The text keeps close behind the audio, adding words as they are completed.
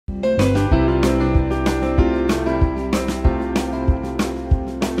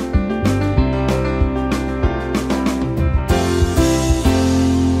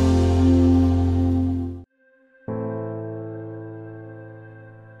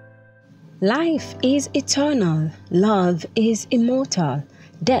Life is eternal, love is immortal,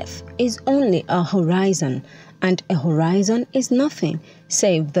 death is only a horizon, and a horizon is nothing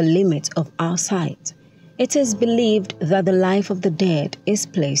save the limit of our sight. It is believed that the life of the dead is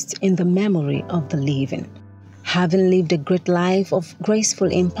placed in the memory of the living. Having lived a great life of graceful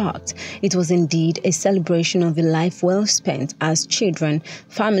impact, it was indeed a celebration of a life well spent as children,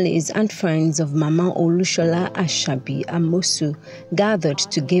 families and friends of Mama Olushola Asabi Amosu gathered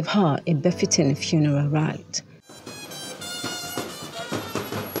to give her a befitting funeral rite.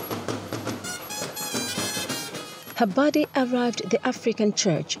 Her body arrived at the African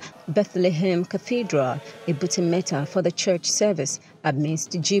Church, Bethlehem Cathedral, Ebutimeta for the church service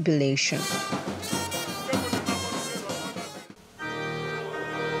amidst jubilation.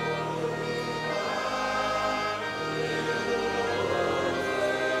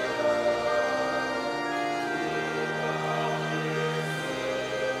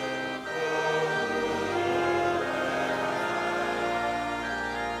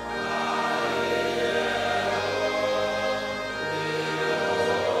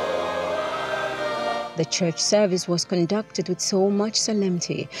 The church service was conducted with so much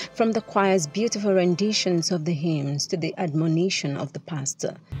solemnity, from the choir's beautiful renditions of the hymns to the admonition of the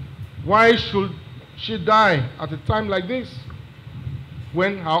pastor. Why should she die at a time like this,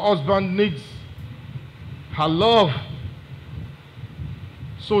 when her husband needs her love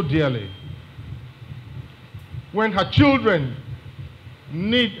so dearly, when her children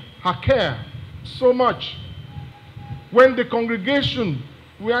need her care so much, when the congregation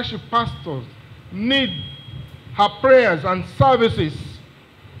where she pastors need her prayers and services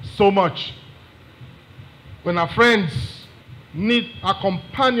so much, when her friends need her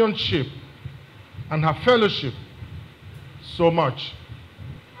companionship and her fellowship so much?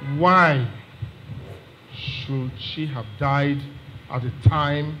 Why should she have died at a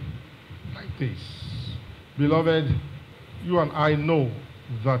time like this? Beloved, you and I know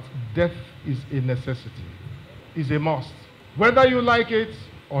that death is a necessity, is a must, whether you like it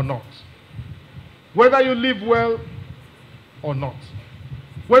or not. Whether you live well or not,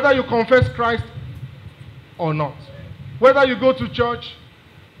 whether you confess Christ or not, whether you go to church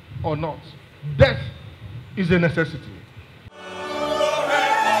or not, death is a necessity.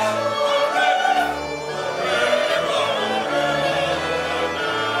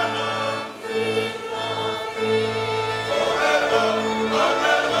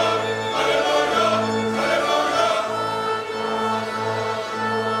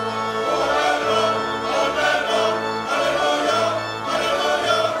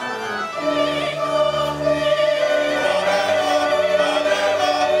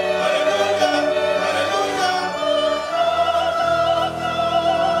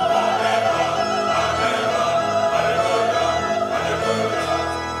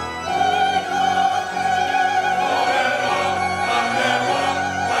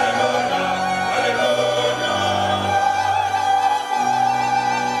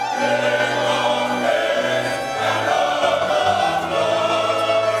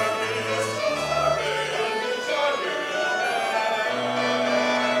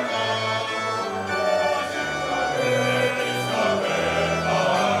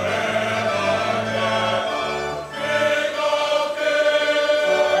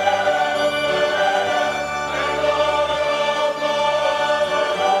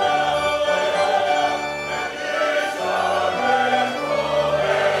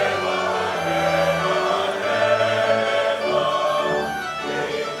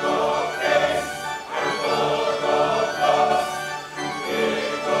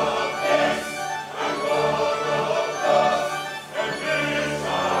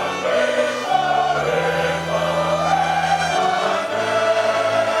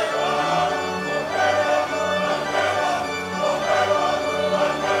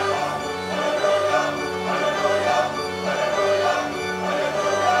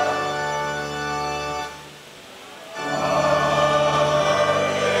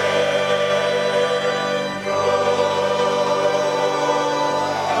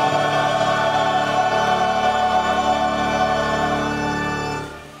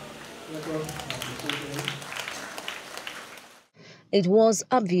 It was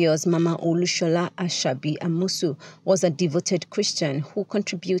obvious Mama Olushola Asabi Amosu was a devoted Christian who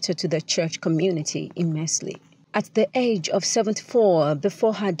contributed to the church community immensely. At the age of 74,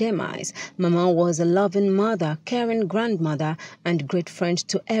 before her demise, Mama was a loving mother, caring grandmother, and great friend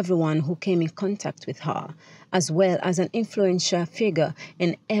to everyone who came in contact with her, as well as an influential figure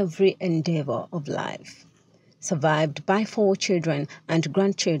in every endeavor of life. Survived by 4 children and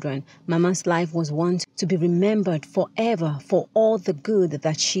grandchildren, Mama's life was one to be remembered forever for all the good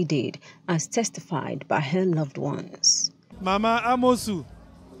that she did, as testified by her loved ones. Mama Amosu,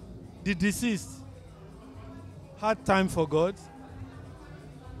 the deceased, had time for God.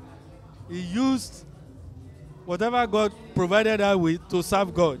 He used whatever God provided her with to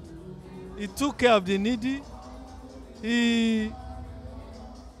serve God. He took care of the needy. He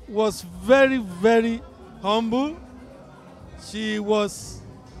was very, very humble. She was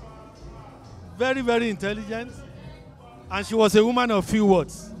very, very intelligent. And she was a woman of few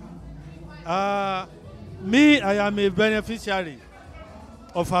words. Me, I am a beneficiary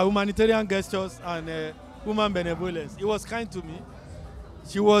of her humanitarian gestures and human benevolence. He was kind to me.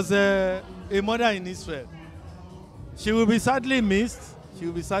 She was a mother in Israel. She will be sadly missed. She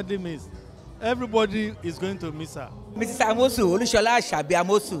will be sadly missed. Everybody is going to miss her. Mrs. Mama Olushola Asabi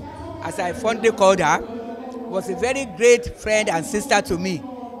Amosu, as I fondly called her, was a very great friend and sister to me.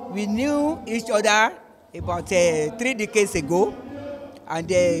 We knew each other about 3 decades ago, and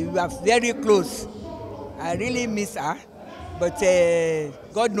we were very close. I really miss her, but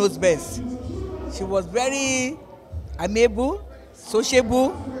God knows best. She was very amiable, sociable,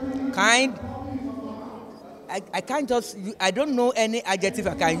 kind. I don't know any adjective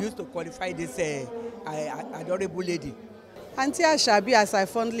I can use to qualify this adorable lady. Auntie Asabi, as I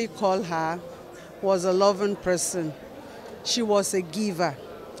fondly call her, was a loving person. She was a giver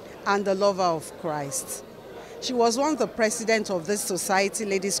and a lover of Christ. She was one of the presidents of this society,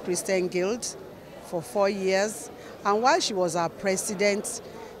 Ladies Christian Guild, for 4 years. And while she was our president,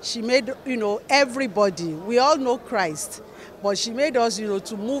 she made, everybody, we all know Christ, but she made us,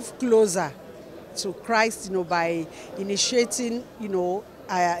 to move closer to Christ, by initiating,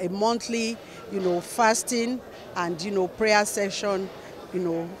 a monthly, fasting and, prayer session,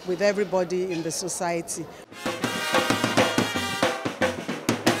 with everybody in the society.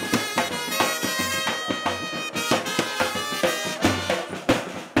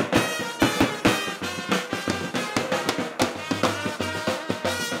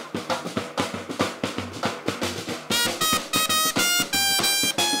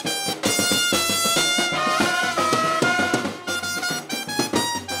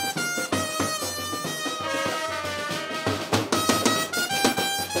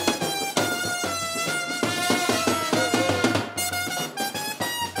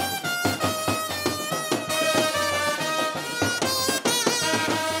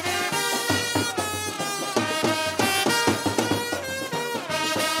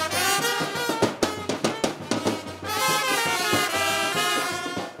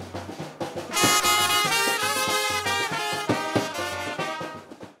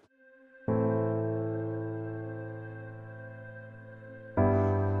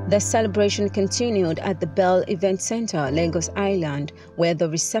 The celebration continued at the Bell Event Center, Lagos Island, where the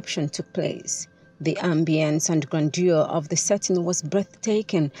reception took place. The ambience and grandeur of the setting was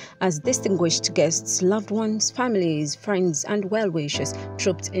breathtaking as distinguished guests, loved ones, families, friends, and well-wishers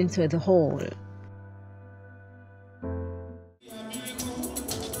trooped into the hall.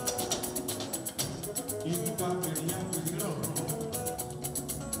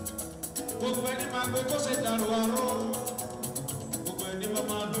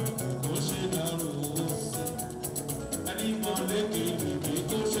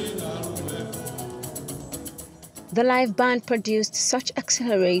 The live band produced such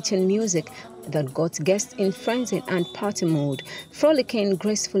exhilarating music that got guests in frenzy and party mode, frolicking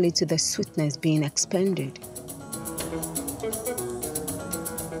gracefully to the sweetness being expended.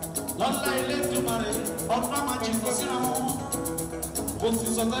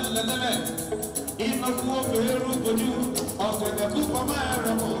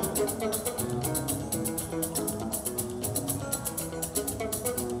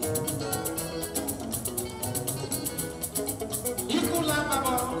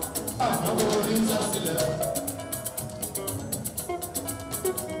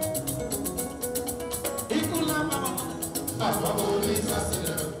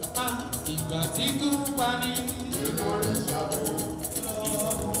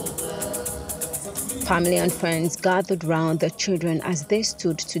 Family and friends gathered round the children as they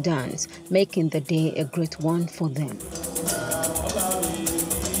stood to dance, making the day a great one for them.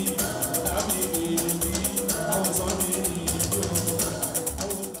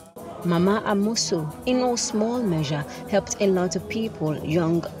 Mama Amosu, in no small measure, helped a lot of people,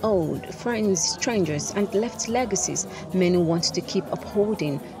 young, old, friends, strangers, and left legacies many want to keep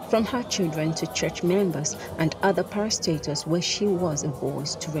upholding, from her children to church members and other parastatals where she was a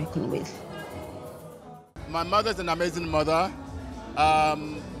voice to reckon with. My mother is an amazing mother.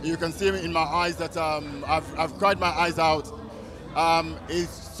 You can see in my eyes that I've cried my eyes out.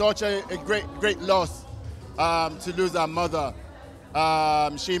 It's such a great loss to lose our mother.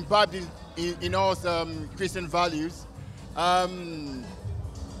 She imbibed in us Christian values.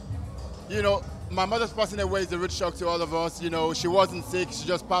 You know, my mother's passing away is a rude shock to all of us. You know, she wasn't sick, she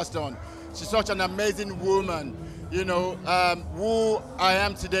just passed on. She's such an amazing woman. You know, who I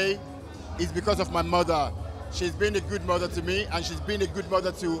am today is because of my mother. She's been a good mother to me, and she's been a good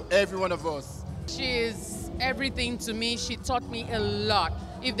mother to every one of us. She is everything to me. She taught me a lot.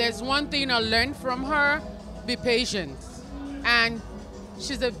 If there's one thing I learned from her, be patient. And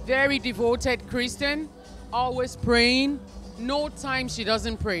she's a very devoted Christian, always praying. No time she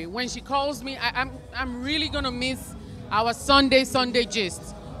doesn't pray. When she calls me, I'm really gonna miss our Sunday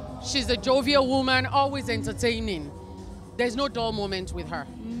gist. She's a jovial woman, always entertaining. There's no dull moment with her,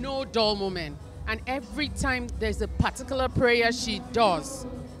 no dull moment. And every time there's a particular prayer she does,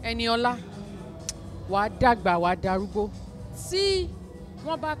 Eniola, wa dagba wa darugo. See,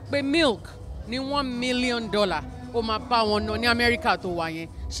 wọ́n bá pe milk ní $1 million. Ó máa bá wọn ná ní America tó wà yẹn.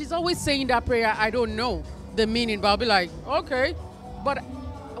 She's always saying that prayer. I don't know the meaning, but I'll be like, okay. But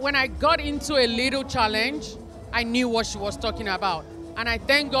when I got into a little challenge, I knew what she was talking about. And I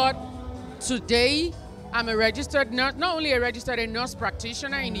thank God today I'm a registered nurse, not only a registered nurse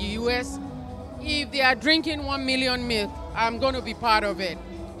practitioner in the US. If they are drinking 1 million milk, I'm going to be part of it.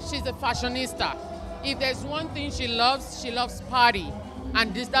 She's a fashionista. If there's one thing she loves party.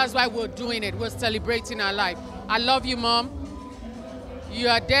 And that's why we're doing it. We're celebrating her life. I love you, Mom. You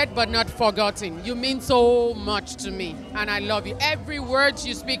are dead but not forgotten. You mean so much to me, and I love you. Every word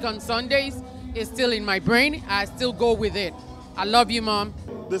you speak on Sundays is still in my brain. I still go with it. I love you, Mom.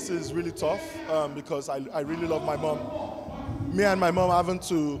 This is really tough because I really love my mom. Me and my mom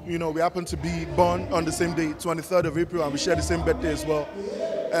we happen to be born on the same day, 23rd of April, and we share the same birthday as well.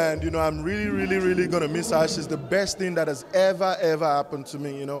 And, I'm really going to miss her. She's the best thing that has ever happened to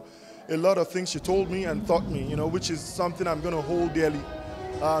me, A lot of things she told me and taught me, which is something I'm going to hold dearly.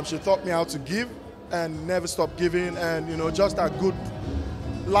 She taught me how to give and never stop giving, and, just that good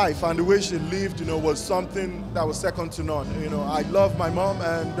life and the way she lived, was something that was second to none. I love my mom,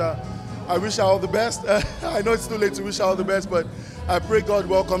 and I wish her all the best. I know it's too late to wish her all the best, but I pray God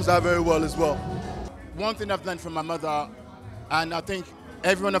welcomes her very well as well. One thing I've learned from my mother, and I think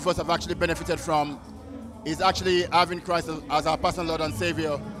every one of us have actually benefited from, is actually having Christ as our personal Lord and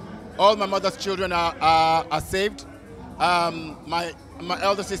Savior. All my mother's children are saved. My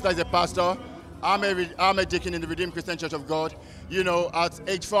elder sister is a pastor. I'm a deacon in the Redeemed Christian Church of God. At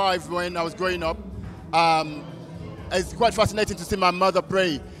age 5 when I was growing up, it's quite fascinating to see my mother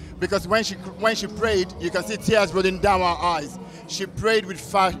pray, because when she prayed, you can see tears rolling down her eyes. She prayed with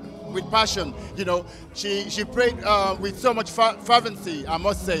passion, she prayed with so much fervency, I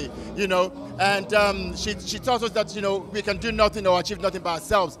must say, and she taught us that, we can do nothing or achieve nothing by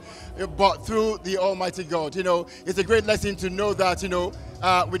ourselves, but through the Almighty God. It's a great lesson to know that,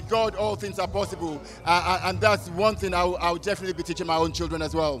 with God all things are possible, and that's one thing I would definitely be teaching my own children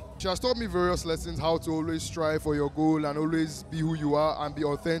as well. She has taught me various lessons, how to always strive for your goal and always be who you are and be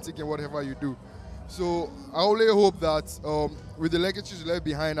authentic in whatever you do. So I only hope that with the legacy she left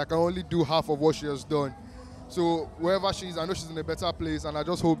behind, I can only do half of what she has done. So wherever she is, I know she's in a better place, and I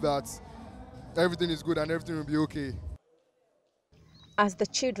just hope that everything is good and everything will be okay. As the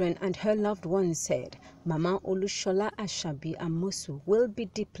children and her loved ones said, Mama Olushola Asabi Amosu will be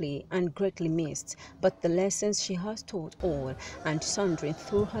deeply and greatly missed, but the lessons she has taught all and sundry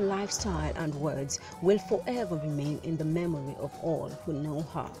through her lifestyle and words will forever remain in the memory of all who know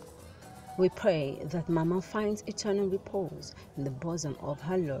her. We pray that Mama finds eternal repose in the bosom of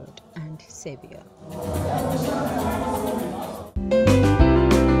her Lord and Savior.